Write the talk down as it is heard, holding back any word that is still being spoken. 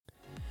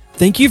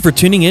Thank you for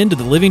tuning in to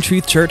the Living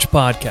Truth Church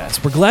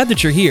podcast. We're glad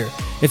that you're here.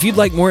 If you'd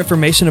like more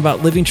information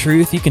about Living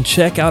Truth, you can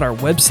check out our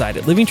website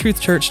at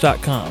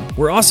livingtruthchurch.com.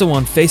 We're also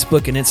on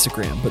Facebook and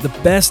Instagram, but the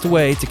best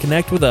way to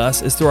connect with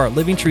us is through our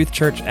Living Truth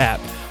Church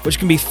app, which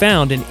can be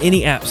found in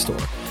any app store.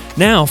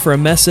 Now for a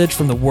message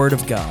from the Word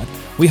of God.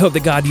 We hope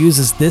that God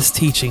uses this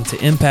teaching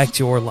to impact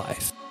your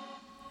life.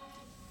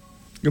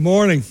 Good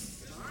morning.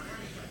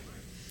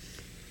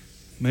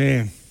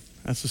 Man,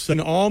 that's the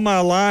same. All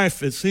my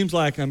life, it seems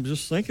like I'm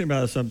just thinking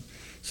about this.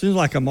 It seems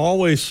like I'm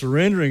always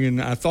surrendering, and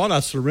I thought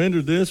I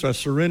surrendered this or I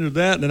surrendered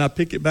that, and then I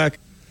pick it back.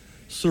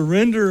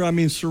 Surrender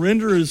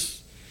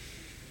is,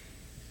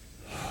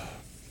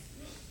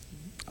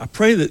 I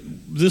pray that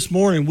this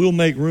morning we'll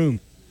make room.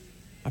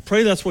 I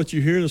pray that's what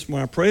you hear this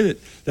morning. I pray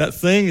that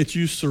thing that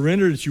you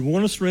surrendered, that you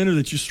want to surrender,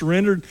 that you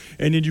surrendered,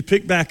 and then you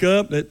pick back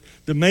up, that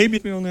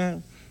maybe on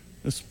that.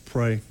 Let's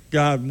pray.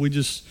 God, we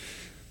just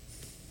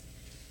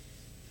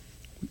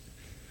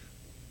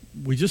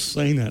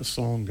sang that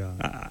song,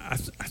 God. I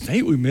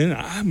think we meant it.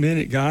 I meant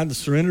it, God, to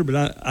surrender,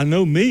 but I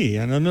know me,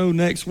 and I know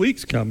next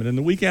week's coming, and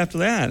the week after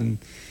that, and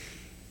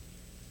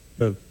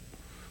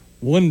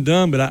one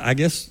done, but I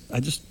guess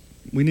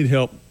we need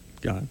help,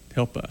 God.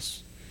 Help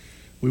us.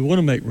 We want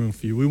to make room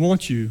for you. We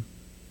want you.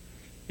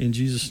 In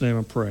Jesus' name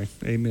I pray.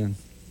 Amen.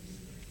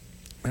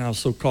 And I was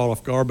so caught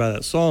off guard by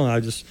that song, I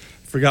just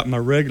forgot my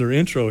regular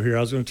intro here.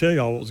 I was going to tell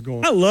y'all what was going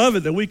on. I love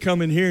it that we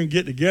come in here and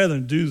get together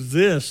and do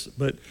this,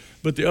 but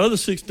the other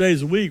 6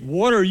 days a week,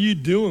 what are you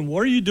doing? What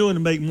are you doing to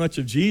make much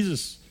of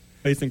Jesus'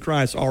 faith in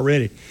Christ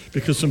already?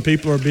 Because some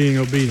people are being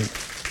obedient.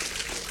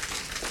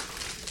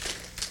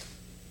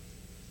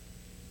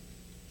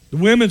 The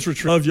women's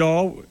retreat of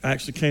y'all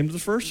actually came to the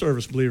first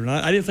service, believe it or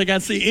not. I didn't think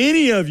I'd see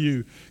any of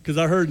you because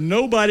I heard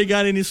nobody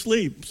got any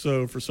sleep.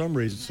 So for some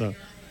reason,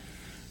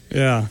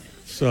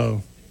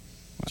 so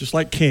just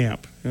like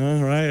camp.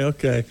 All right,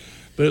 okay.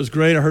 But it was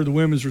great. I heard the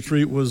women's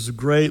retreat was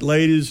great.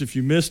 Ladies, if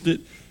you missed it,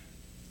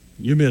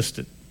 you missed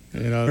it.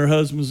 Her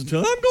husbands would tell,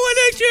 I'm going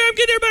next year. I'm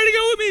getting everybody to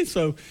go with me.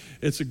 So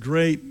it's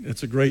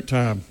a great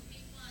time.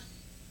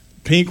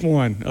 Pink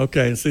one.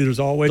 Okay. And see, there's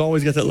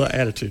always got that little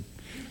attitude.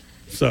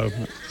 So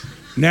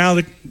now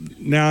I'm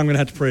going to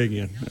have to pray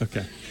again.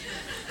 Okay.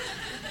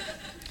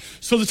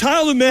 So the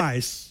title of the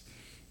message,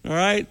 all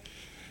right.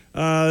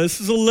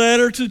 This is a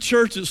letter to the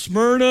church at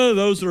Smyrna.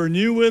 Those that are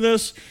new with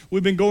us,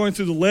 we've been going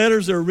through the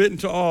letters that are written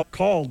to all,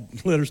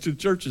 called letters to the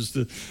churches,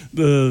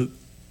 the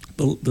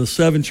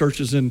 7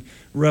 churches in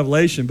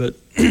Revelation. But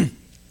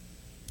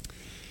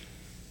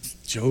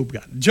Job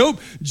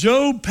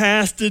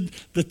passed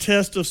the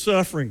test of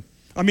suffering.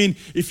 I mean,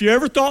 if you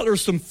ever thought there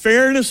was some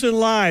fairness in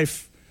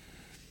life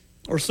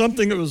or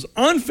something that was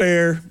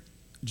unfair,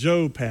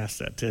 Job passed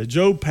that test.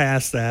 Job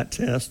passed that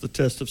test, the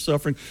test of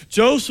suffering.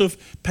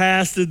 Joseph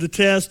passed the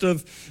test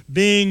of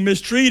being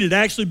mistreated,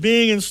 actually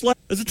being enslaved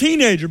as a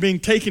teenager, being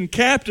taken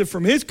captive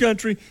from his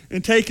country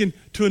and taken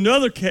to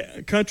another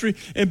country,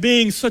 and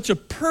being such a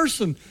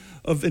person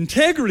of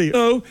integrity.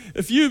 So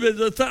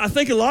I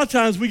think a lot of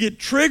times we get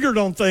triggered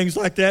on things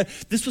like that.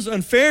 This was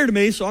unfair to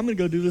me, so I'm going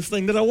to go do this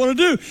thing that I want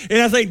to do.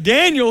 And I think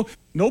Daniel,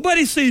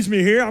 nobody sees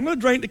me here. I'm going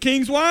to drink the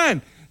king's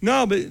wine.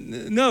 No,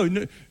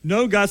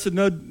 God said,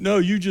 no,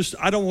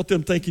 I don't want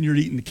them thinking you're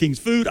eating the king's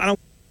food.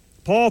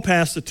 Paul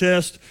passed the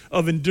test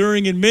of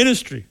enduring in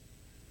ministry.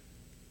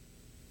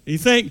 We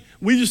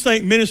just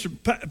think ministry,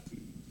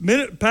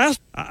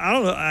 pastor, I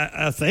don't know,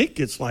 I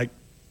think it's like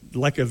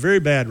a very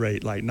bad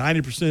rate, like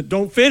 90%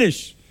 don't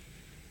finish.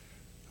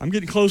 I'm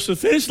getting close to the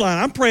finish line.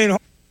 I'm praying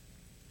hard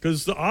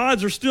because the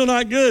odds are still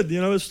not good.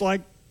 It's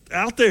like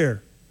out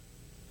there.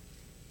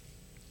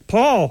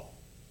 Paul,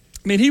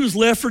 he was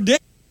left for dead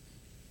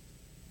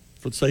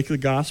for the sake of the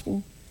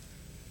gospel.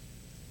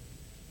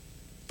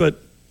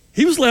 But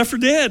he was left for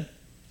dead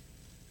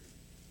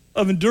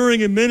of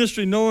enduring in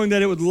ministry, knowing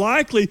that it would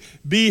likely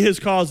be his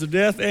cause of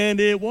death, and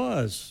it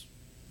was.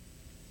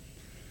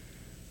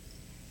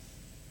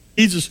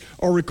 Jesus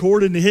are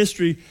recorded in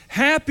history,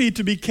 happy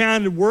to be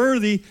counted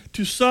worthy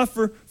to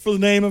suffer for the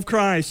name of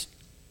Christ.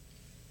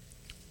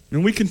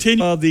 And we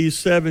continue of these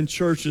 7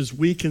 churches,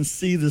 we can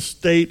see the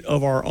state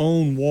of our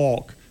own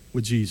walk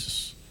with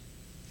Jesus.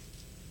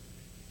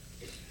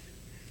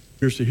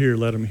 Here's to hear,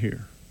 let them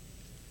hear.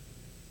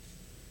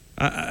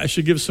 I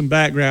should give some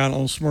background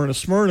on Smyrna.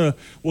 Smyrna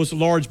was a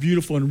large,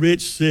 beautiful, and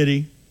rich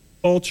city.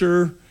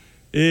 Culture,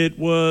 it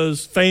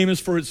was famous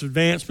for its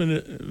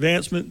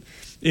advancement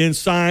in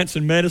science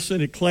and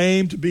medicine. It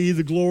claimed to be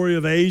the glory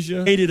of Asia.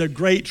 It made it a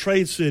great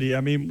trade city.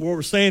 What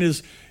we're saying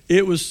is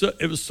it was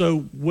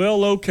so well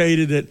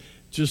located that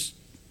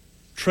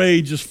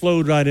trade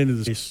flowed right into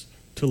the place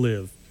to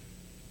live.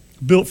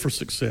 Built for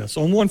success.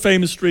 On one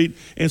famous street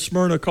in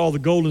Smyrna called the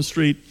Golden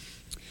Street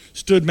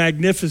stood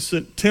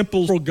magnificent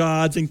temples for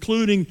gods,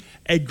 including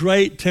a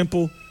great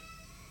temple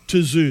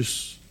to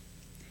Zeus.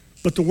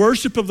 But the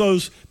worship of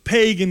those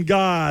pagan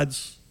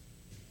gods,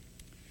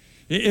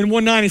 in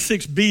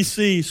 196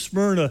 BC,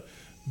 Smyrna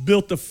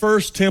built the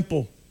first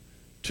temple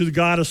to the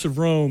goddess of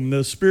Rome,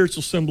 the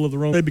spiritual symbol of the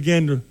Rome. They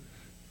began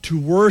to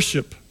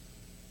worship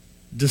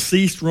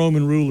deceased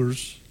Roman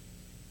rulers,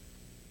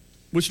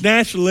 which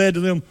naturally led to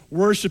them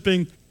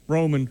worshiping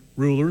Roman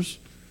rulers.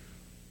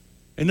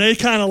 And they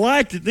kind of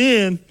liked it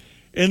then,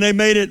 and they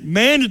made it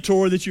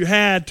mandatory that you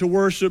had to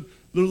worship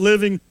the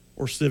living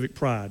or civic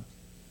pride.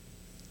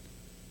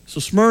 So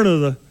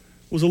Smyrna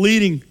was a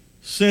leading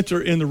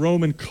center in the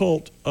Roman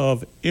cult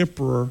of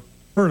Emperor.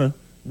 Smyrna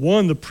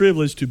won the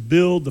privilege to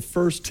build the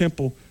first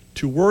temple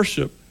to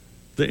worship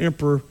the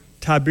Emperor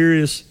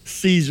Tiberius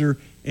Caesar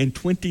in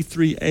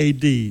 23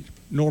 A.D.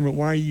 Norman,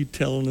 why are you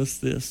telling us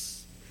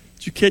this?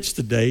 Did you catch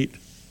the date?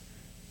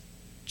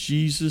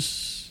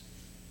 Jesus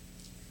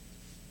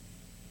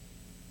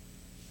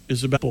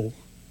is about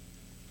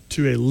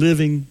to a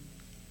living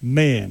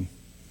man,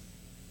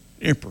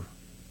 emperor.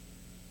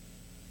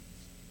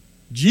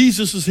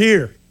 Jesus is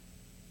here,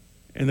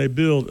 and they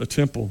build a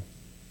temple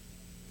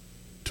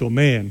to a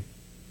man,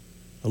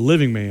 a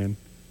living man,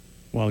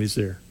 while he's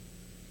there.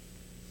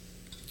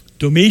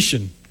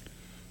 Domitian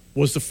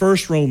was the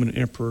first Roman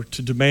emperor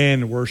to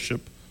demand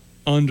worship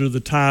under the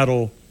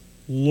title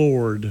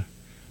Lord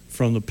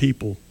from the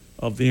people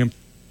of the Empire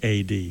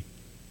AD.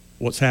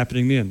 What's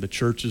happening then? The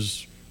church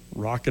is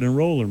rocking and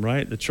rolling,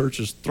 right? The church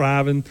is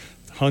thriving.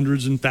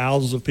 Hundreds and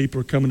thousands of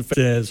people are coming to faith.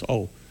 Says,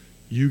 oh,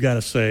 you got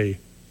to say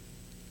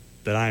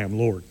that I am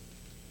Lord.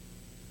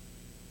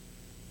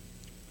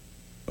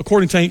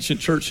 According to ancient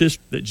church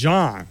history, that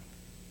John,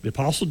 the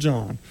Apostle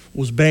John,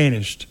 was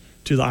banished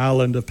to the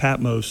island of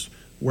Patmos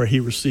where he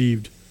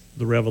received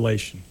the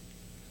revelation.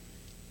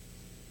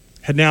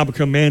 Had now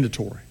become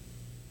mandatory.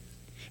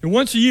 And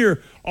once a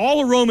year,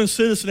 all a Roman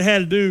citizen had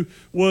to do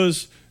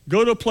was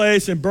go to a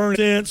place and burn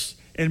incense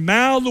and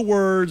mouth the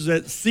words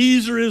that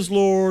Caesar is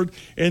Lord,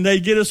 and they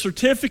get a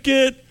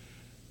certificate,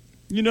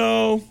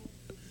 that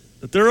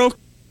they're okay.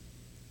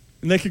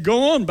 And they could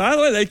go on, by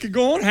the way, they could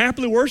go on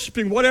happily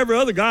worshiping whatever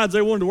other gods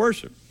they wanted to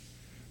worship.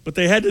 But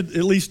they had to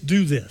at least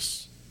do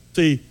this.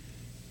 See,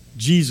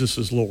 Jesus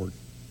is Lord.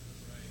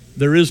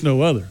 There is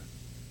no other.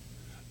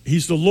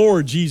 He's the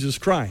Lord Jesus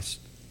Christ.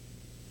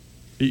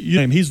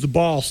 He's the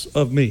boss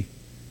of me.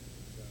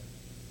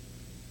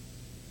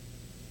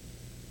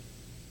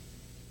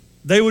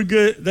 They would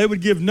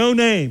give no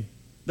name.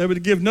 They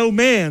would give no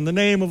man the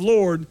name of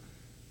Lord.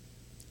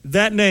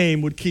 That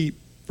name would keep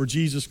for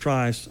Jesus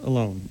Christ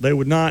alone. They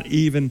would not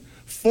even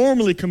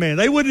formally command.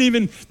 They wouldn't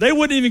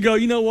even go,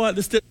 you know what?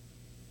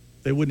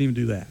 They wouldn't even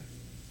do that.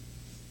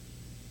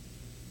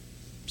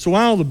 So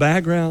why all the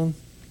background?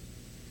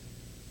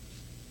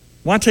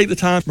 Why take the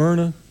time,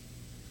 Smyrna?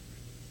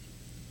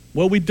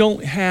 Well, we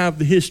don't have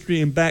the history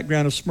and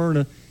background of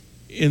Smyrna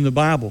in the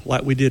Bible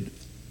like we did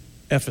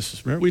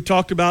Ephesus. Remember, we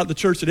talked about the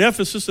church at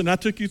Ephesus, and I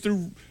took you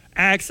through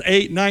Acts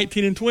 8,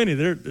 19, and 20.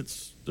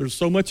 There's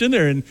so much in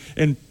there,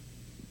 and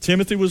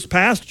Timothy was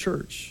past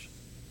church.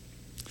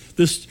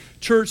 This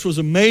church was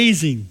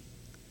amazing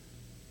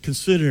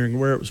considering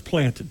where it was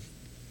planted.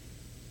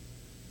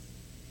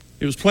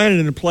 It was planted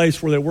in a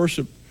place where they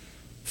worshiped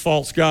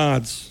false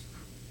gods.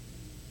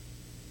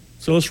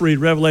 So let's read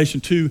Revelation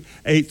 2,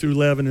 8 through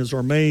 11 as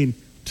our main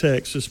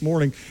text this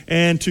morning.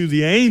 And to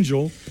the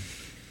angel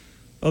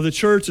of the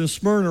church in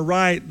Smyrna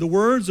write, the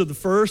words of the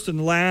first and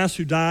the last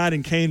who died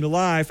and came to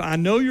life. I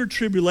know your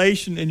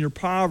tribulation and your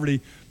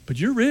poverty, but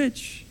you're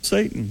rich,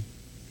 Satan.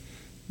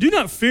 Do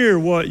not fear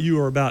what you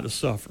are about to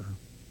suffer.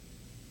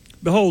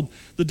 Behold,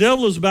 the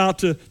devil is about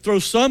to throw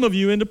some of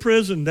you into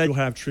prison. They will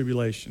have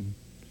tribulation.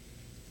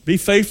 Be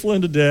faithful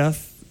unto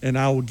death, and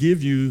I will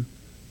give you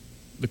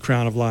the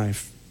crown of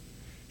life.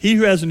 He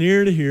who has an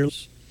ear to hear,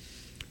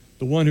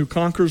 the one who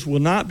conquers will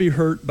not be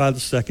hurt by the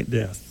second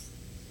death.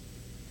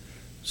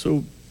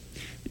 So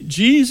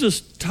Jesus'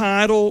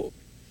 title,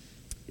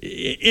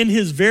 in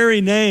his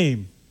very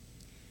name,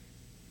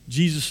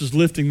 Jesus is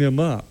lifting them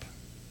up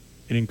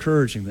and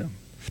encouraging them.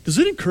 Does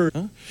it encourage?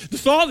 The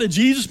thought that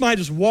Jesus might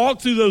just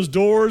walk through those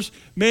doors,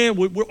 man,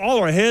 all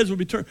our heads would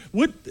be turned.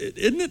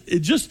 Isn't it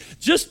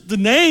just the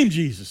name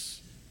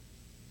Jesus?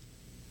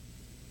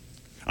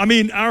 I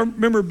mean, I do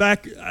remember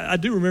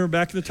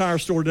back in the tire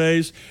store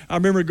days. I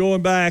remember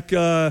going back.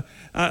 I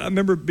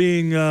remember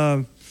being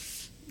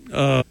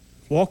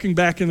walking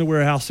back in the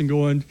warehouse and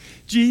going,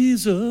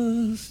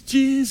 Jesus,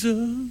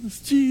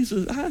 Jesus,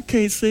 Jesus. I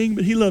can't sing,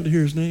 but he loved to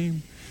hear his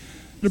name.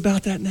 And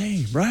about that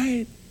name,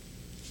 right?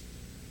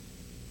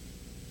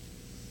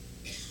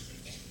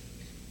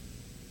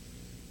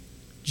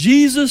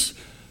 Jesus,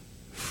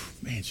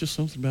 man, it's just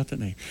something about that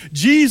name.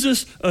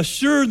 Jesus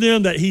assured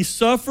them that he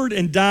suffered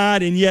and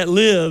died and yet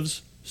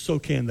lives, so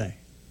can they.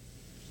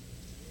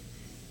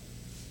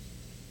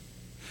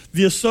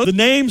 The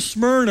name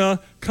Smyrna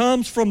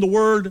comes from the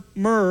word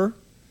myrrh,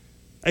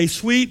 a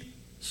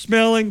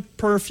sweet-smelling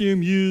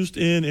perfume used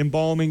in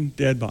embalming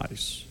dead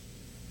bodies.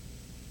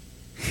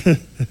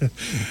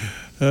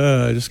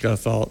 I just got a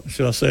thought.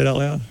 Should I say it out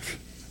loud?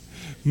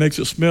 Makes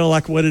it smell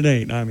like what it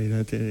ain't. I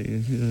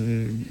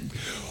mean,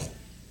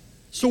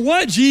 so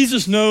what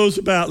Jesus knows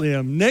about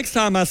them, next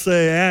time I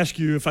ask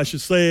you if I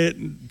should say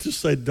it, just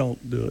say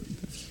don't do it.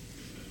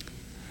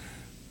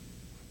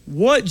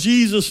 What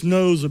Jesus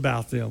knows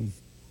about them.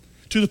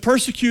 To the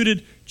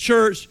persecuted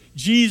church,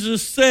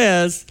 Jesus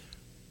says,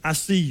 I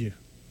see you.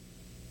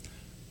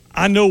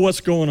 I know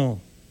what's going on,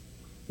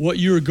 what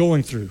you're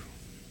going through.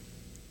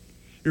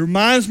 It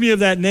reminds me of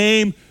that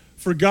name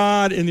for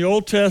God in the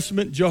Old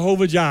Testament,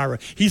 Jehovah Jireh.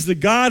 He's the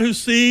God who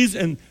sees,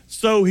 and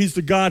so he's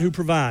the God who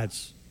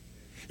provides.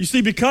 You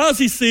see, because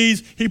he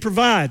sees, he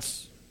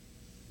provides.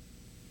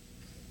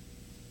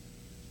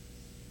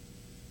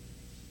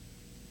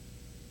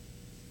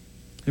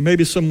 And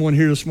maybe someone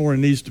here this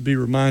morning needs to be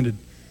reminded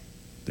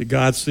that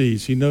God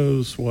sees. He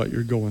knows what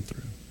you're going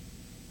through.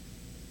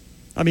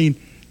 I mean,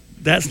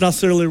 that's not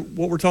necessarily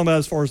what we're talking about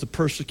as far as the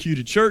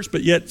persecuted church,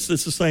 but yet it's the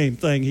same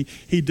thing.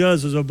 He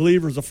does, as a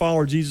believer, as a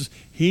follower of Jesus,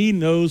 he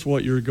knows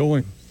what you're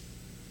going through.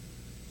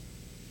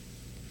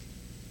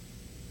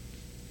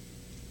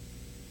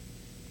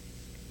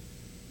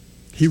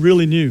 He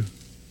really knew.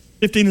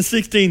 15 and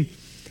 16,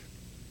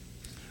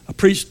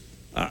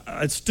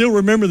 I still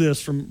remember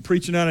this from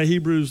preaching out of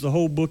Hebrews, the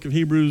whole book of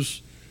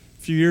Hebrews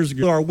a few years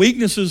ago. Our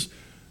weaknesses,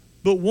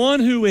 but one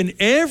who in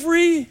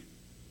every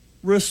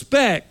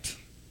respect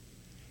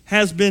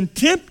has been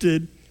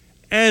tempted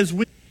as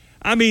we.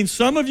 I mean,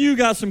 some of you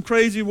got some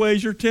crazy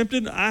ways you're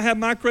tempted. I have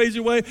my crazy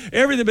way,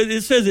 everything. But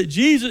it says that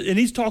Jesus, and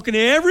he's talking to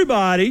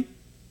everybody.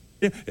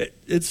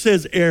 It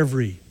says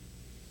every.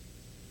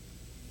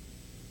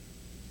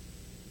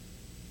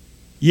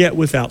 Yet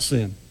without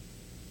sin.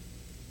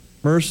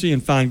 Mercy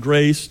and find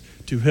grace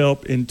to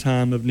help in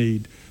time of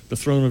need. The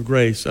throne of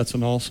grace, that's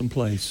an awesome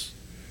place.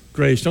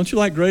 Grace, don't you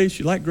like grace?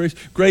 You like grace?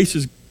 Grace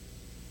is.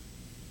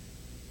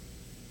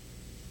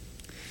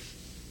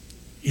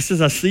 He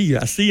says, I see you.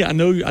 I see you. I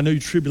know your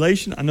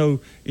tribulation. I know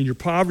in your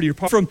poverty.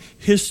 From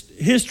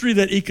history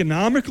that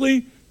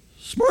economically,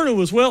 Smyrna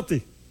was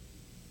wealthy.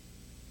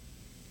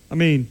 I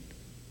mean,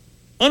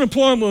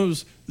 unemployment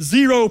was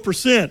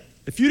 0%.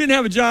 If you didn't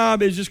have a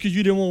job, it's just because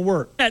you didn't want to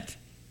work. Yet,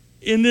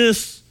 in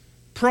this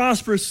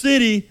prosperous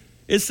city,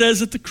 it says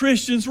that the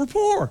Christians were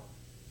poor.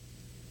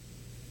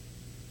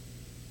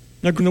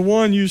 Now, the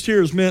one used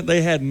here is meant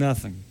they had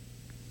nothing.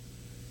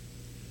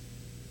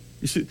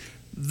 You see,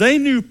 they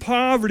knew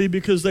poverty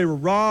because they were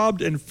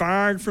robbed and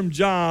fired from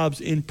jobs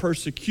in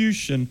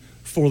persecution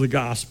for the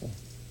gospel.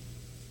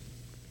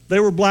 They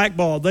were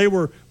blackballed. They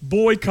were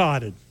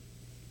boycotted.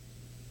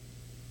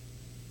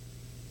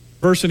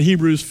 Verse in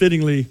Hebrews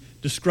fittingly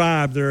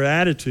described their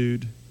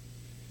attitude.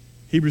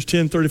 Hebrews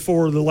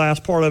 10:34, the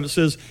last part of it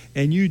says,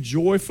 and you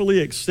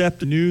joyfully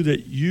accepted, knew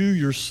that you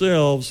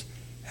yourselves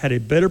had a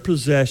better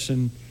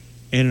possession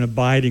and an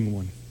abiding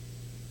one.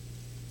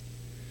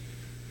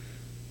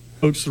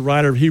 Folks, the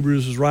writer of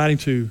Hebrews is writing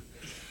to,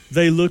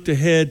 they looked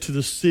ahead to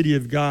the city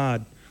of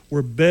God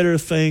where better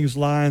things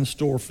lie in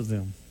store for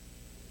them.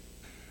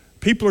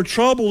 People are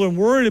troubled and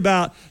worried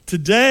about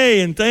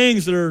today and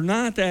things that are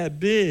not that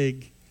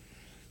big.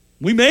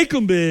 We make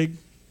them big.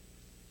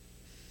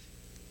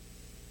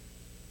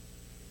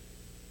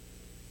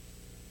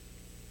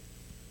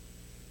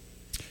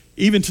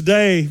 Even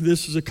today,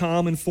 this is a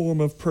common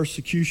form of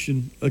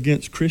persecution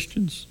against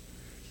Christians.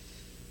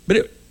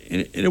 But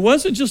it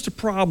wasn't just a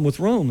problem with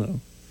Rome, though.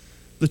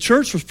 The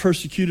church was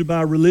persecuted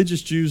by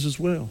religious Jews as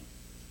well.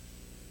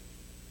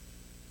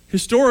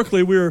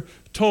 Historically, we're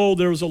told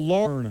there was a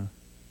law.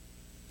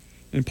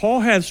 And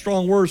Paul had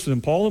strong words for them.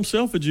 Paul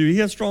himself, a Jew, he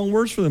had strong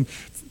words for them.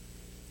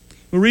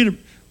 We'll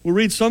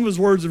read some of his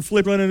words in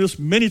Philippians, run into this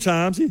many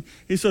times.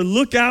 He said,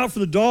 look out for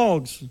the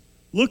dogs.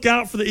 Look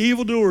out for the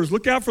evildoers.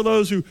 Look out for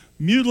those who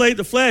mutilate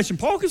the flesh. And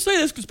Paul can say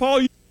this because Paul,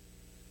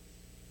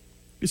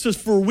 he says,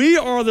 for we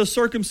are the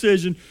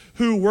circumcision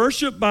who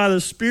worship by the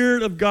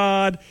Spirit of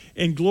God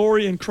and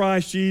glory in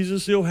Christ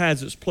Jesus. Still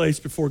has its place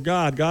before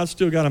God. God's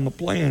still got him a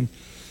plan.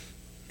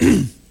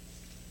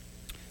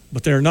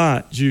 But they're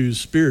not Jews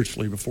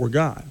spiritually before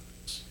God.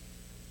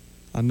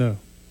 I know.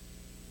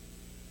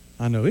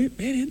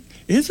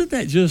 Isn't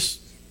that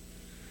just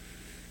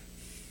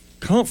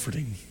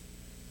comforting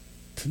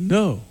to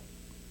know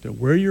that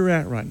where you're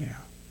at right now,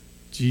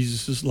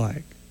 Jesus is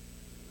like,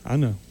 I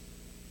know.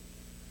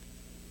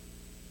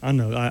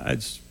 I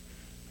just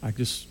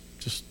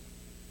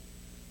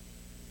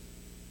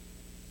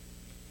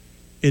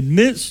in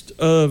midst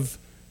of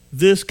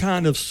this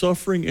kind of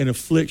suffering and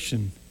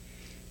affliction,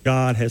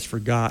 God has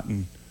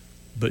forgotten,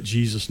 but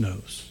Jesus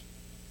knows.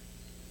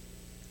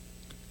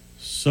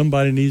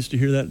 Somebody needs to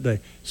hear that today.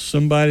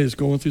 Somebody is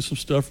going through some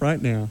stuff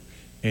right now,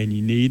 and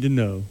you need to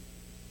know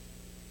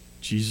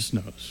Jesus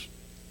knows.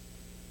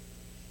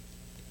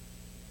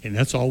 And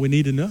that's all we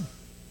need to know.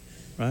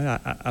 Right?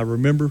 I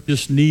remember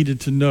just needed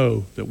to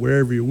know that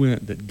wherever he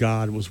went, that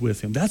God was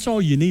with him. That's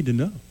all you need to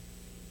know.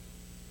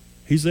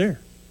 He's there.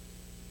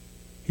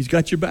 He's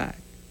got your back.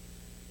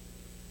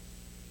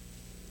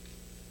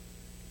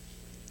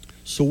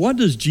 So what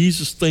does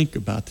Jesus think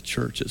about the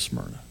church at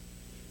Smyrna?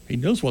 He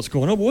knows what's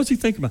going on, but what's he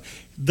thinking about?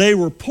 They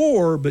were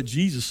poor, but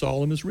Jesus saw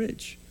them as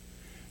rich.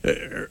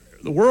 The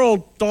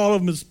world thought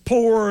of them as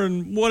poor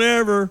and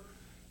whatever,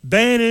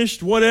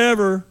 banished,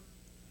 whatever.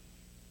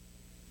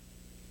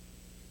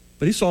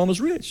 But he saw them as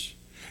rich.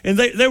 And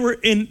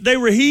they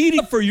were heating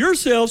up for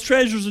yourselves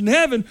treasures in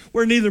heaven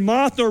where neither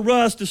moth nor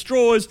rust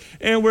destroys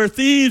and where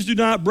thieves do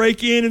not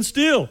break in and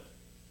steal.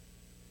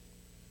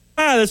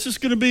 That's just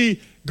going to be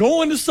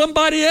going to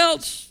somebody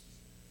else.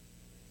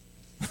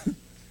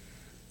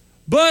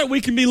 But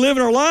we can be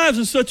living our lives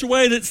in such a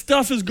way that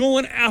stuff is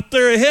going out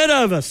there ahead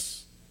of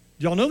us.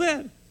 Y'all know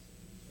that?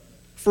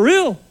 For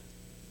real.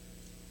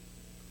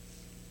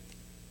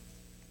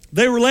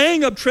 They were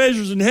laying up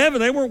treasures in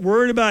heaven. They weren't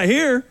worried about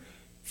here.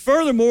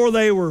 Furthermore,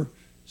 they were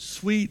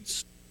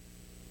sweet.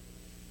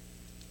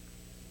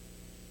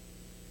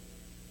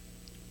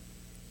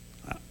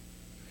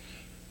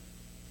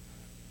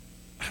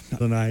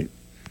 Tonight,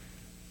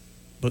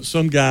 but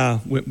some guy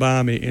went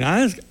by me,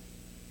 and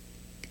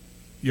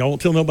y'all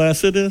won't tell nobody I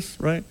said this,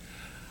 right?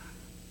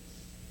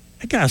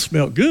 That guy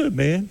smelled good,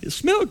 man. It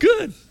smelled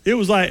good. It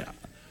was like,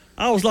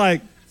 I was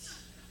like,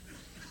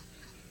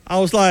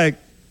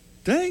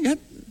 dang, that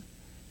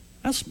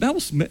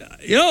was,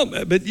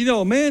 but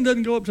a man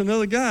doesn't go up to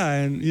another guy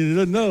and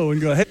doesn't know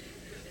and go, hey.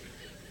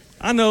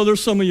 I know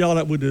there's some of y'all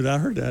that would do that. I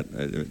heard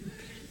that.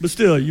 But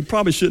still, you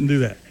probably shouldn't do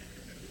that.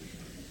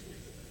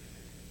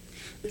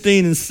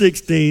 15 and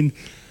 16,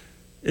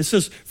 it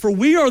says, for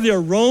we are the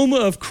aroma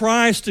of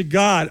Christ to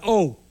God.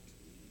 Oh,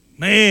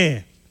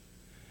 man.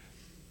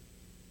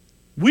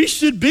 We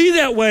should be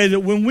that way,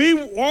 that when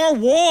our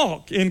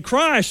walk in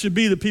Christ should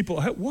be the people,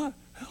 hey, what?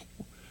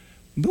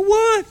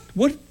 What?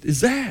 What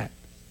is that?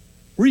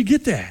 Where do you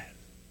get that?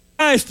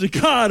 Christ to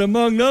God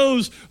among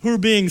those who are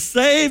being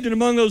saved and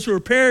among those who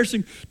are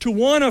perishing, to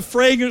one a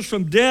fragrance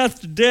from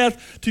death to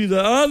death, to the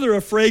other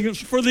a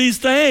fragrance for these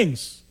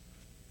things.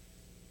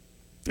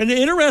 And the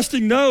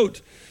interesting note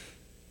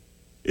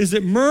is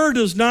that myrrh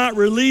does not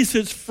release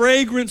its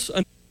fragrance.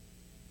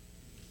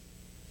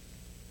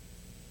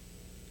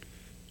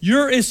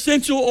 Your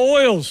essential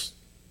oils.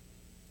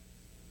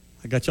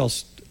 I got y'all,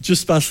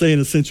 just by saying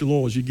essential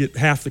oils, you get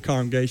half the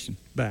congregation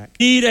back.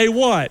 Need a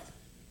what?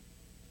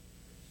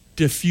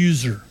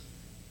 Diffuser.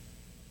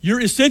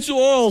 Your essential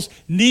oils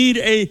need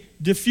a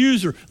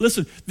diffuser.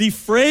 Listen, the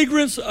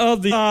fragrance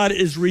of the God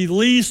is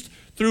released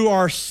through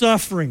our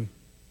suffering.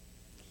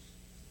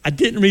 I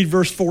didn't read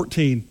verse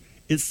 14.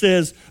 It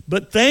says,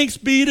 but thanks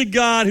be to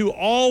God who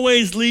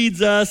always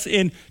leads us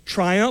in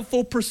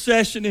triumphal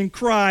procession in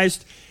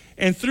Christ,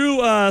 and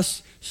through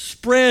us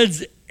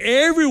spreads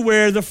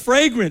everywhere the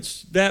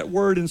fragrance. That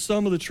word in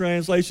some of the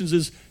translations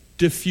is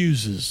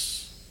diffuses.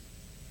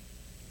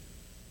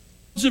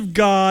 The of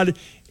God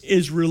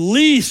is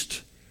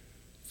released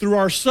through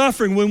our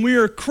suffering when we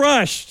are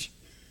crushed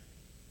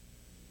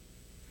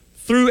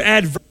through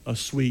a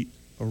sweet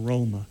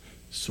aroma.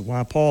 So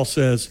why Paul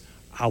says,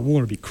 I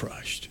want to be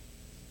crushed.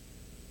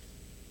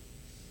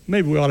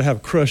 Maybe we ought to have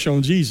a crush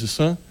on Jesus,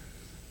 huh?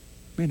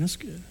 Man, that's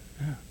good.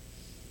 Yeah.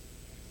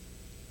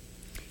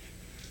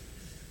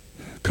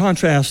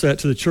 Contrast that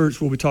to the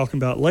church we'll be talking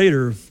about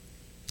later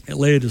at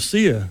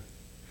Laodicea,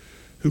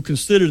 who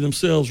consider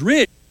themselves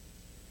rich.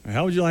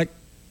 How would you like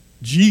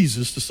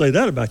Jesus to say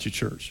that about your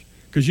church?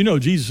 Because you know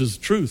Jesus is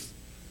the truth.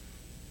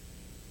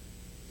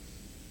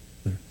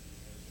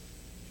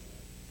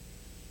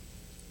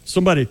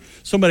 Somebody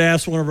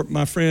asked one of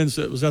my friends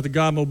that was at the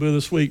God Mobile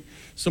this week,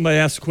 somebody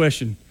asked a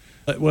question.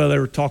 Well, they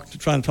were trying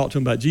to talk to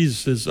him about Jesus.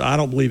 Says, I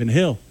don't believe in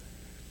hell.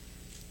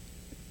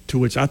 To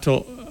which I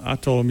told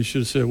him he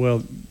should have said,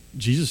 well,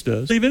 Jesus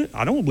does. Believe in it?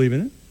 I don't believe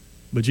in it.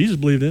 But Jesus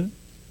believed in it.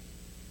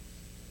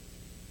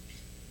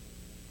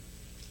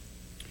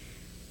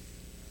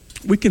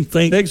 We can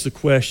think, begs the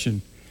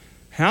question,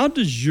 how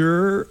does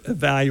your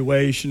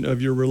evaluation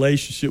of your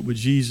relationship with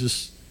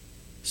Jesus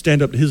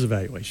stand up to his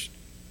evaluation?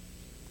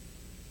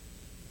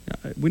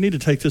 We need to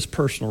take this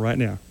personal right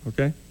now,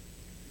 okay?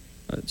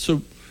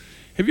 So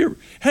have you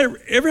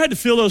ever had to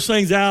fill those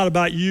things out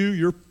about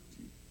you,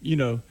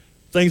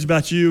 things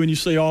about you, and you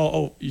say,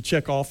 oh, you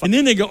check off. And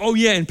then they go, oh,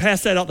 yeah, and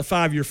pass that out to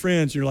 5 of your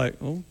friends. You're like,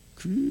 oh,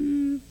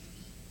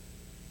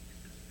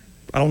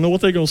 I don't know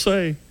what they're going to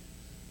say.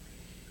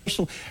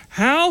 So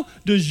how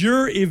does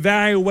your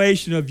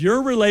evaluation of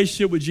your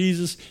relationship with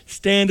Jesus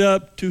stand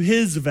up to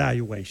his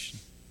evaluation?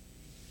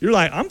 You're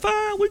like, I'm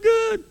fine, we're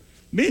good.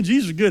 Me and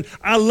Jesus are good.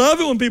 I love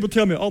it when people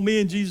tell me, oh,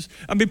 me and Jesus.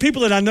 I mean,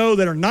 people that I know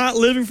that are not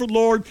living for the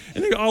Lord,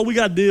 and they go, oh, we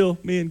got a deal,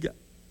 me and God.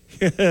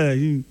 Yeah,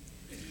 you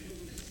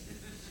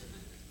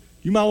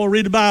might want to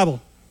read the Bible.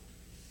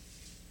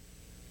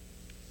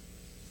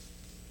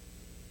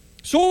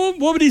 So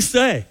what would he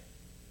say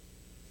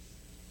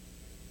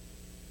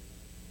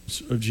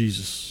of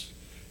Jesus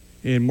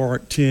in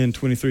Mark 10,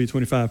 23,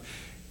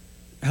 25?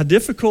 How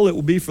difficult it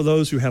will be for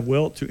those who have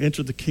wealth to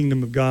enter the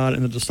kingdom of God.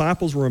 And the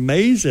disciples were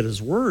amazed at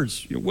his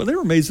words. Well, they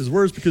were amazed at his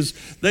words because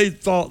they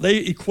thought they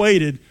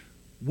equated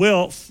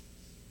wealth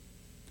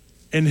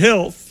and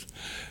health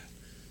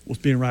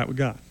with being right with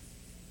God.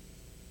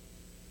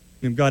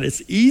 And God,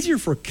 it's easier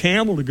for a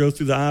camel to go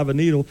through the eye of a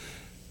needle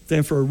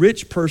than for a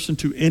rich person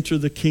to enter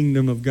the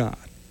kingdom of God.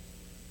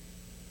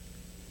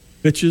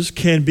 Riches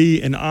can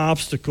be an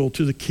obstacle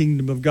to the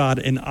kingdom of God,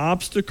 an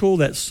obstacle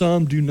that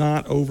some do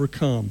not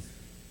overcome.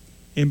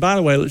 And by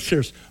the way, let's share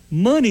this.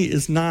 Money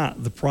is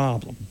not the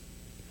problem.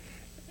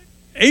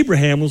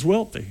 Abraham was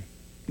wealthy.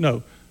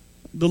 No,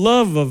 the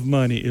love of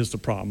money is the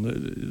problem.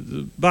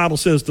 The Bible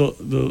says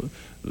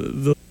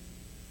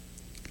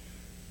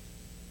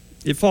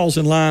it falls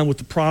in line with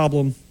the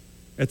problem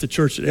at the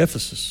church at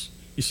Ephesus.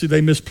 You see,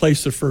 they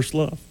misplaced their first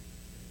love.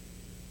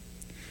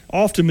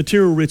 Often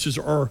material riches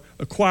are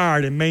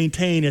acquired and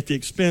maintained at the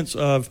expense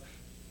of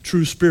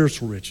true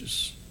spiritual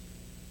riches.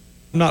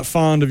 I'm not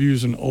fond of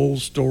using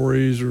old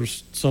stories or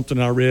something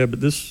I read, but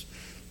this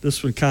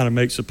one kind of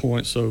makes a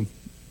point. So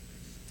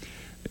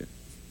it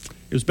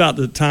was about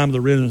the time of the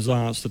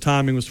Renaissance. The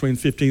timing was between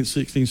 15th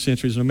and 16th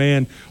centuries. And a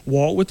man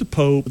walked with the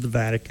Pope at the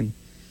Vatican.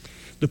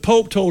 The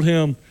Pope told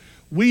him,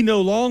 "We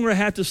no longer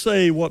have to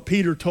say what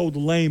Peter told the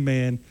lame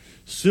man,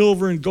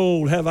 'Silver and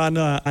gold have I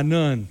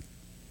none.'"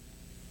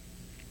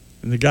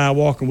 And the guy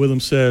walking with him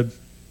said,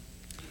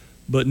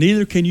 "But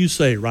neither can you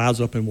say, 'Rise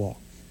up and walk.'"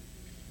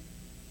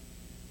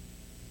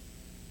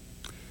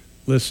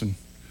 Listen,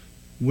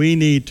 we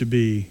need to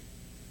be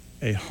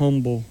a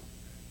humble,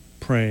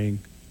 praying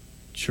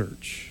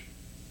church.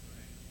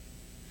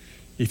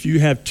 If you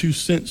have 2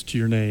 cents to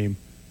your name,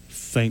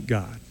 thank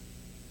God.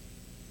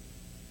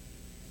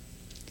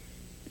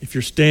 If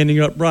you're standing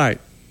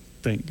upright,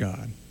 thank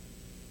God.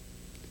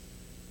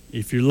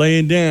 If you're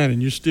laying down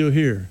and you're still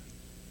here,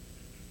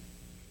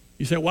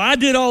 you say, "Well, I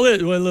did all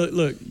this." Well,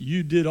 look,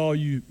 you did all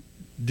you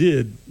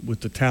did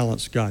with the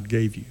talents God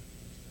gave you.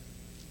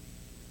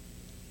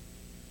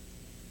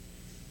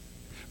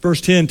 Verse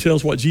 10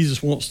 tells what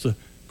Jesus wants the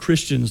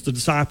Christians, the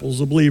disciples,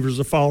 the believers,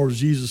 the followers of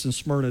Jesus in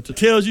Smyrna to.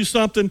 Tells you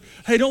something,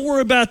 hey, don't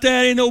worry about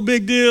that, ain't no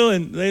big deal,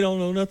 and they don't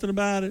know nothing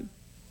about it.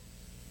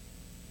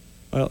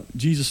 Well,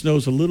 Jesus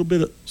knows a little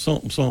bit of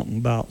something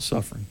about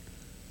suffering.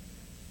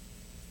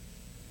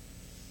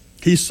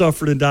 He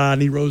suffered and died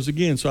and he rose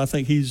again, so I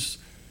think he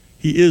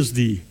is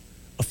the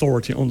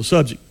authority on the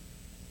subject.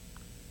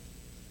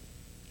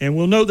 And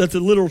we'll note that the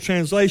literal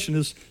translation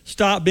is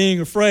 "stop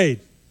being afraid."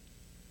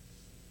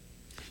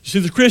 You see,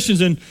 the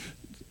Christians in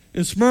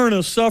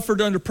Smyrna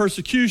suffered under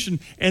persecution,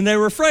 and they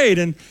were afraid.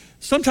 And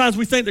sometimes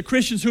we think that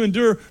Christians who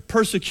endure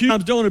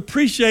persecution don't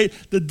appreciate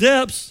the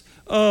depths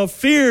of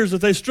fears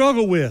that they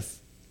struggle with.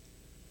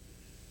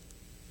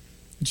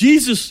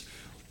 Jesus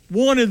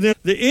wanted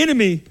the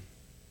enemy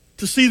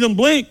to see them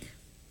blink.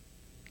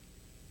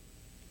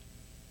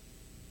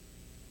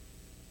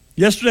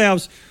 Yesterday I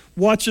was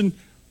watching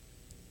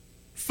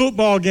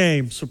football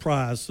game,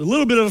 surprise. A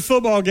little bit of a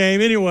football game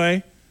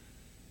anyway.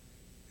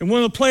 And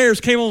one of the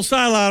players came on the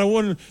sideline, and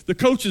one of the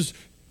coaches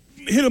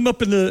hit him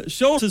up in the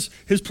shoulders.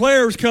 His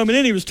player was coming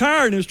in. He was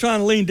tired, and he was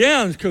trying to lean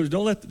down. His coach,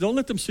 don't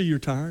let them see you're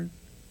tired.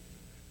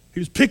 He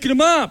was picking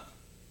him up.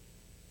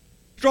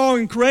 Strong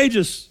and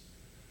courageous.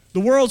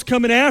 The world's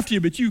coming after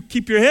you, but you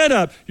keep your head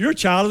up. You're a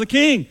child of the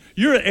King.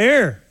 You're an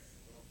heir.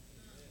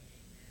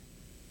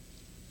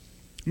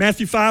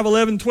 Matthew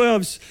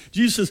 5:11-12,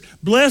 Jesus says,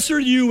 Blessed are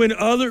you when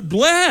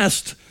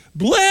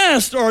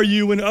Blessed are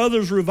you when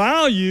others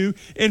revile you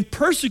and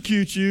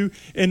persecute you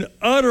and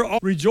utter.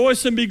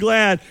 Rejoice and be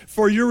glad,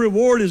 for your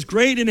reward is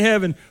great in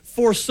heaven.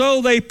 For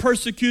so they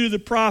persecuted the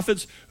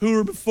prophets who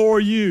were before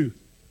you.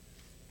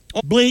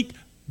 Blink,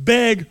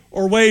 beg,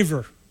 or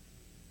waver.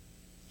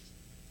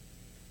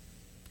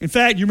 In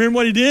fact, you remember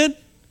what he did?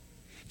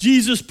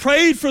 Jesus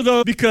prayed for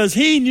those because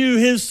he knew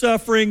his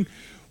suffering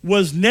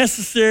was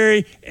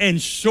necessary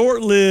and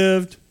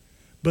short-lived,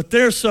 but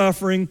their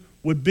suffering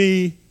would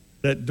be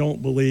that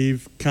don't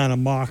believe, kind of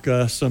mock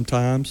us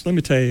sometimes. Let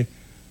me tell you,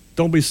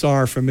 don't be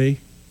sorry for me.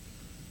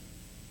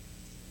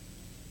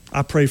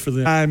 I pray for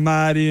them. I'm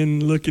mighty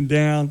and looking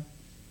down.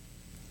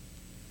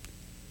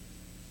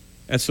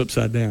 That's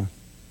upside down.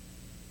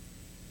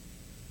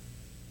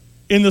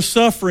 In the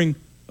suffering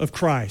of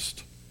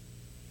Christ,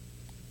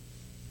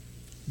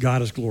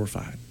 God is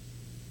glorified.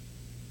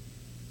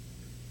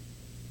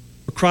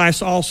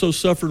 Christ also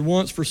suffered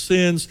once for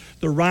sins,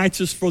 the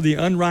righteous for the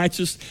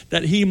unrighteous,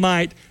 that he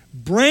might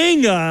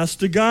bring us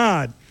to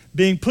God,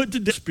 being put to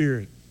death.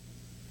 Spirit.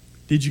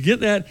 Did you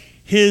get that?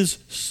 His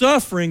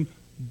suffering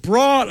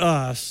brought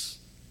us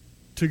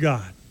to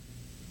God.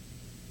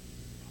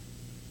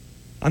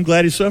 I'm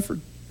glad he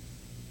suffered.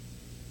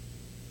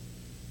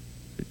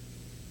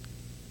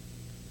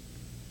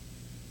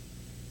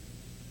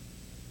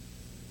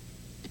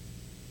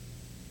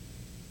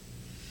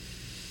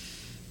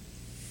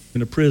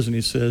 In a prison,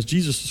 he says,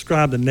 Jesus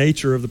described the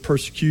nature of the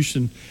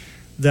persecution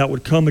that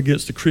would come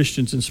against the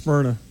Christians in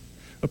Smyrna.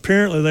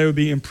 Apparently, they would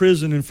be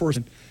imprisoned and forced.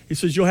 He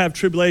says, you'll have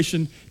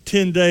tribulation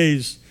 10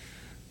 days.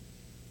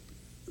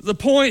 The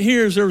point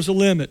here is there was a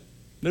limit.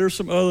 There are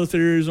some other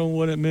theories on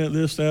what it meant,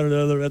 this, that, or the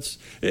other.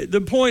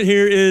 The point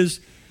here is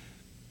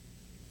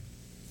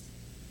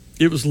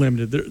it was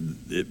limited.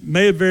 It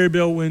may have very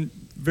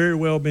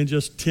well been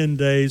just 10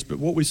 days, but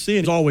what we see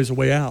is always a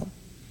way out.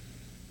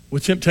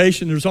 With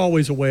temptation, there's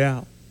always a way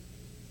out.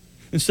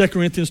 In 2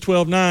 Corinthians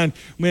 12:9,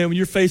 when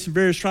you're facing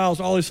various trials,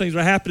 all these things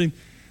are happening,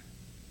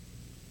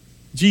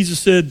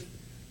 Jesus said,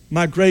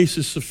 my grace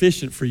is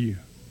sufficient for you.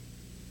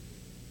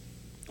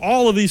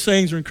 All of these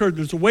things are encouraged.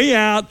 There's a way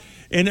out,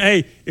 and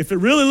hey, if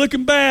it's really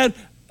looking bad,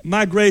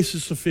 my grace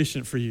is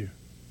sufficient for you.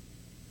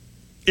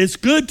 It's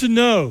good to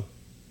know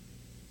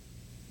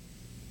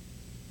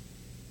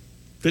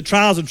that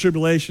trials and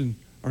tribulation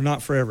are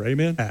not forever.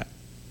 Amen?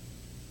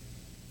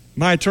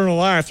 My eternal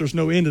life, there's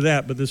no end to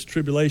that, but this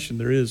tribulation,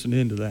 there is an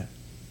end to that.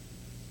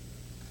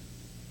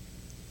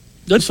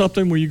 That's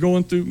something where you're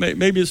going through,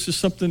 maybe it's just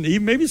something,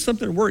 maybe it's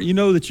something at work. You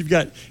know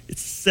that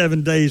it's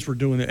 7 days we're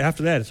doing it.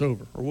 After that, it's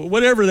over. Or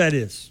whatever that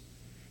is.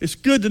 It's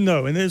good to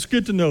know, and it's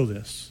good to know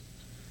this.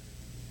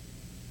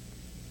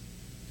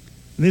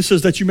 And he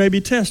says that you may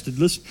be tested.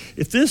 Listen,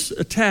 if this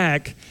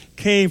attack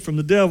came from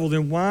the devil,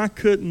 then why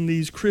couldn't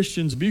these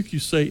Christians rebuke you,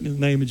 Satan, in the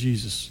name of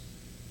Jesus?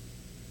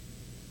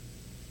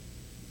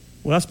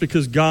 Well, that's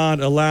because God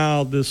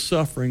allowed this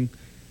suffering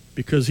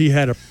because he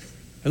had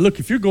and look,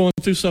 if you're going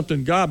through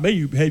something, God may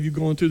have you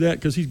going through that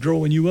because he's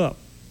growing you up.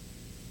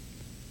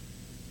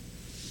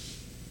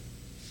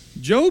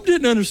 Job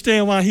didn't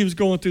understand why he was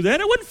going through that.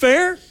 It wasn't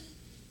fair.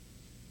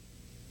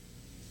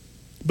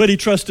 But he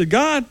trusted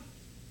God.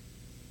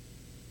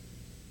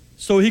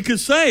 So he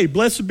could say,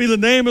 blessed be the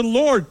name of the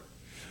Lord.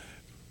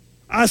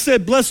 I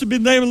said, blessed be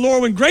the name of the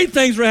Lord when great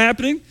things were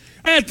happening.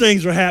 Bad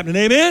things are happening.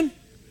 Amen?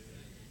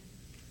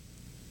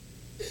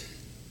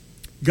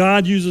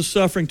 God uses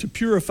suffering to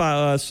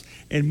purify us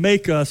and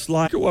make us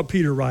like. Look at what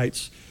Peter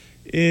writes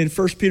in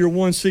 1 Peter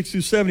 1, 6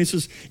 through 7. He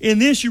says, in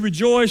this you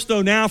rejoice,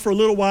 though now for a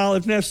little while,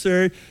 if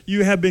necessary,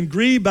 you have been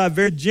grieved by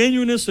very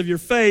genuineness of your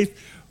faith,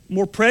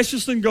 more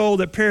precious than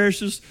gold that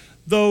perishes,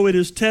 though it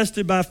is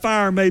tested by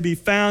fire, may be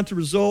found to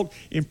result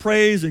in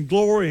praise and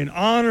glory and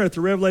honor at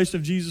the revelation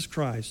of Jesus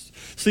Christ.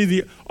 See,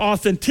 the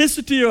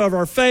authenticity of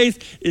our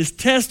faith is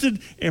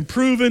tested and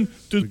proven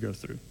through we go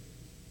through.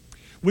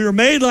 We are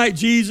made like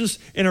Jesus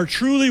and are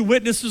truly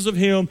witnesses of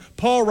him.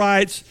 Paul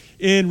writes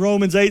in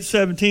Romans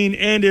 8:17,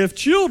 and if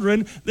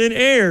children, then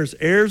heirs,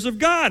 heirs of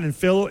God and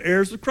fellow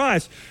heirs of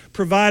Christ,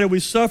 provided we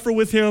suffer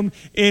with him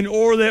in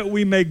order that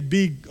we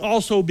may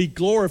also be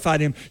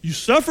glorified in him. You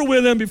suffer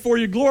with him before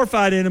you're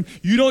glorified in him.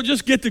 You don't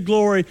just get the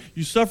glory,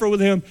 you suffer with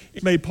him.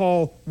 It made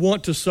Paul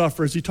want to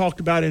suffer, as he talked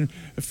about in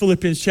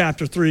Philippians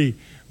chapter 3,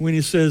 when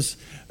he says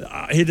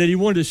that he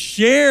wanted to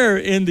share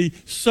in the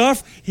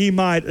suffering he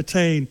might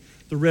attain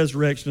the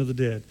resurrection of the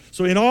dead.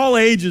 So in all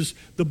ages,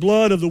 the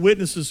blood of the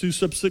witnesses who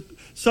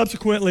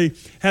subsequently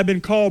have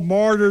been called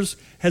martyrs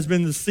has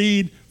been the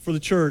seed for the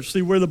church.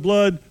 See, where the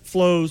blood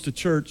flows, the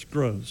church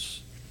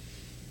grows.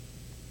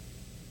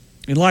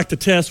 And like the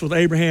test with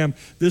Abraham,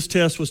 this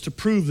test was to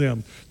prove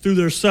them through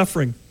their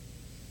suffering.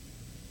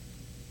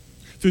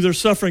 Through their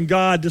suffering,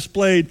 God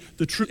displayed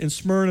the truth in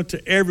Smyrna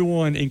to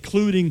everyone,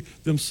 including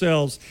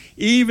themselves,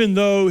 even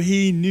though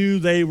he knew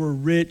they were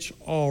rich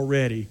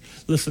already.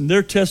 Listen,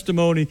 their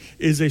testimony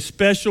is a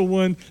special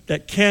one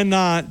that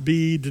cannot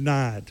be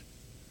denied.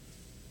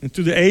 And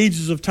through the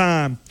ages of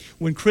time,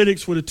 when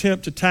critics would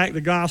attempt to attack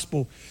the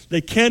gospel, they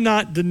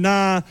cannot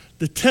deny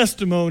the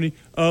testimony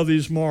of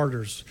these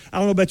martyrs. I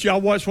don't know about you, I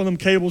watched one of them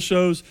cable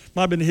shows,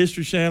 might have been the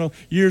History Channel,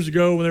 years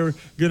ago when they were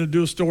going to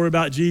do a story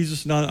about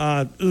Jesus, and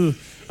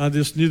I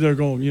just knew they were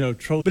going,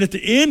 troll. But at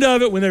the end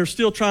of it, when they were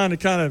still trying to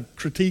kind of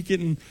critique it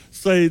and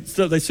say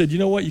stuff, they said, you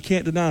know what, you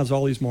can't deny is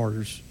all these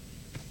martyrs.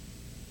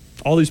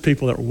 All these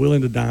people that were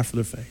willing to die for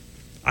their faith.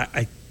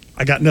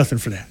 I got nothing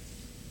for that.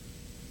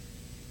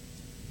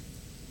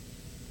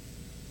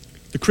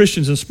 The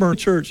Christians in Smyrna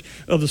church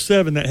of the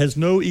seven that has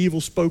no evil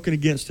spoken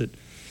against it.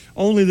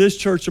 Only this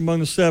church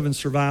among the seven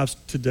survives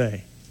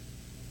today.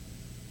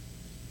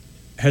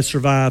 Has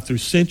survived through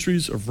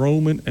centuries of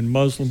Roman and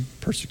Muslim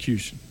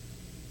persecution.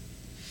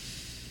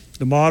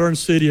 The modern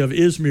city of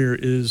Izmir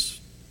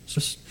is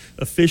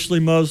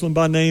officially Muslim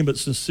by name, but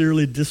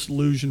sincerely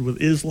disillusioned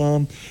with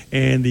Islam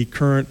and the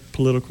current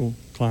political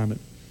climate.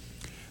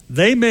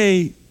 They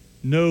may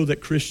know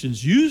that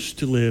Christians used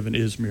to live in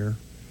Izmir,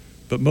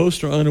 but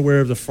most are unaware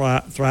of the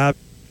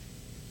thriving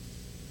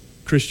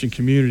Christian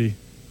community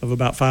of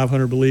about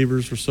 500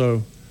 believers or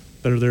so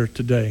that are there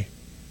today.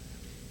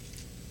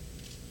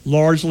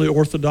 Largely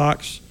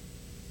Orthodox,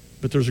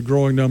 but there's a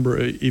growing number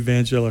of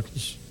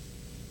evangelicals.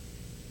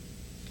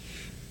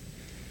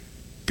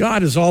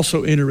 God is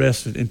also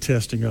interested in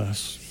testing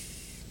us.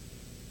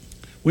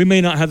 We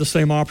may not have the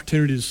same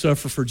opportunity to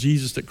suffer for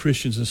Jesus that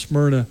Christians in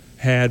Smyrna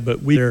had,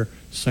 but we have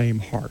the same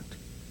heart.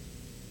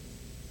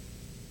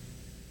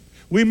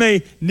 We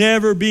may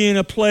never be in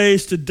a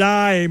place to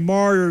die a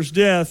martyr's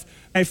death.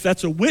 If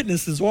that's a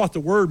witness is what the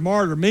word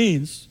martyr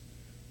means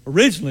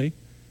originally.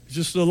 It's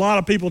just a lot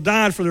of people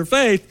died for their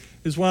faith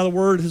is why the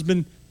word has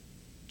been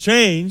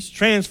changed,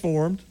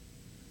 transformed.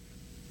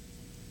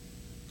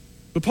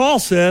 But Paul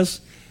says,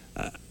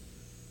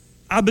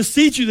 I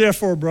beseech you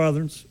therefore,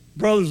 brothers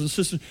and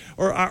sisters,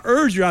 or I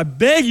urge you, I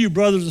beg you,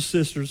 brothers and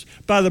sisters,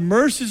 by the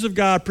mercies of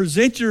God,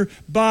 present your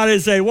body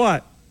as a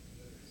what?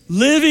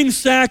 Living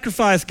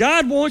sacrifice.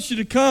 God wants you